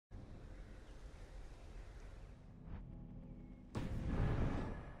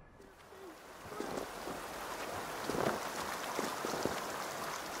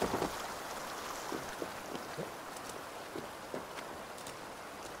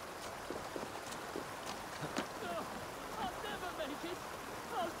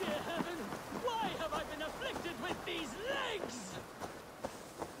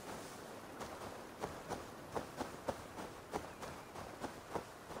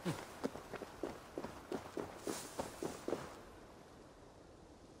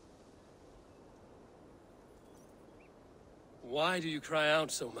Why do you cry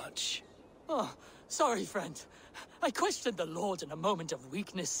out so much? Oh, sorry, friend. I questioned the Lord in a moment of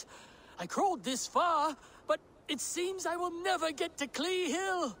weakness. I crawled this far, but it seems I will never get to Clee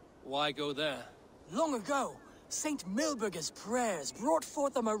Hill. Why go there? Long ago, Saint Milburger's prayers brought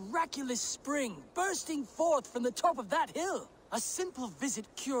forth a miraculous spring bursting forth from the top of that hill. A simple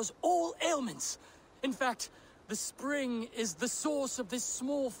visit cures all ailments. In fact, the spring is the source of this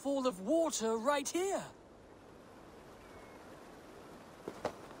small fall of water right here.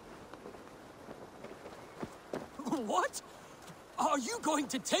 What? Are you going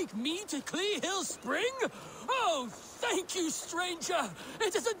to take me to Clee Hill Spring? Oh, thank you, stranger!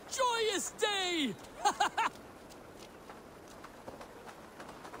 It is a joyous day!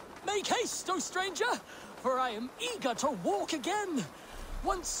 Make haste, O stranger, for I am eager to walk again.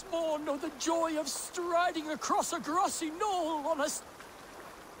 Once more know the joy of striding across a grassy knoll on a...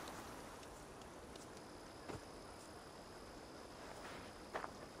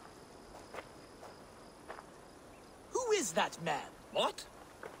 Who is that man? What?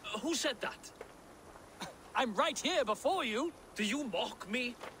 Who said that? I'm right here before you. Do you mock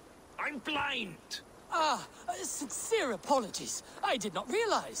me? I'm blind. Sincere apologies. I did not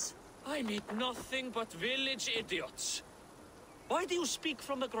realize. I meet nothing but village idiots. Why do you speak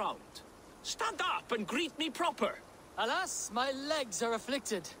from the ground? Stand up and greet me proper. Alas, my legs are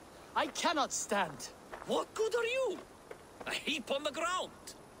afflicted. I cannot stand. What good are you? A heap on the ground.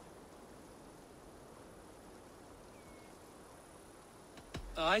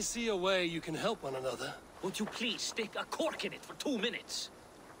 I see a way you can help one another. Would you please stick a cork in it for 2 minutes?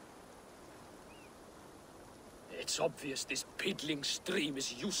 It's obvious this piddling stream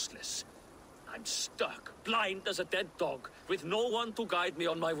is useless. I'm stuck, blind as a dead dog, with no one to guide me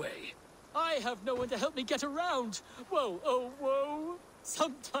on my way. I have no one to help me get around. Whoa, oh, whoa.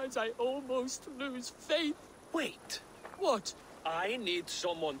 Sometimes I almost lose faith. Wait. What? I need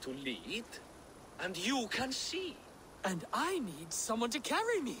someone to lead, and you can see. And I need someone to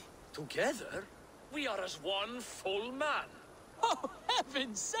carry me. Together, we are as one full man. Oh,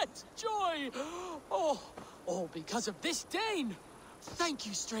 heaven sent joy! Oh, all because of this Dane. Thank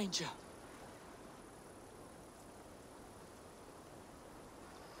you, stranger.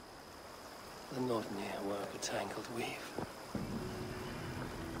 The not near work a tangled weave.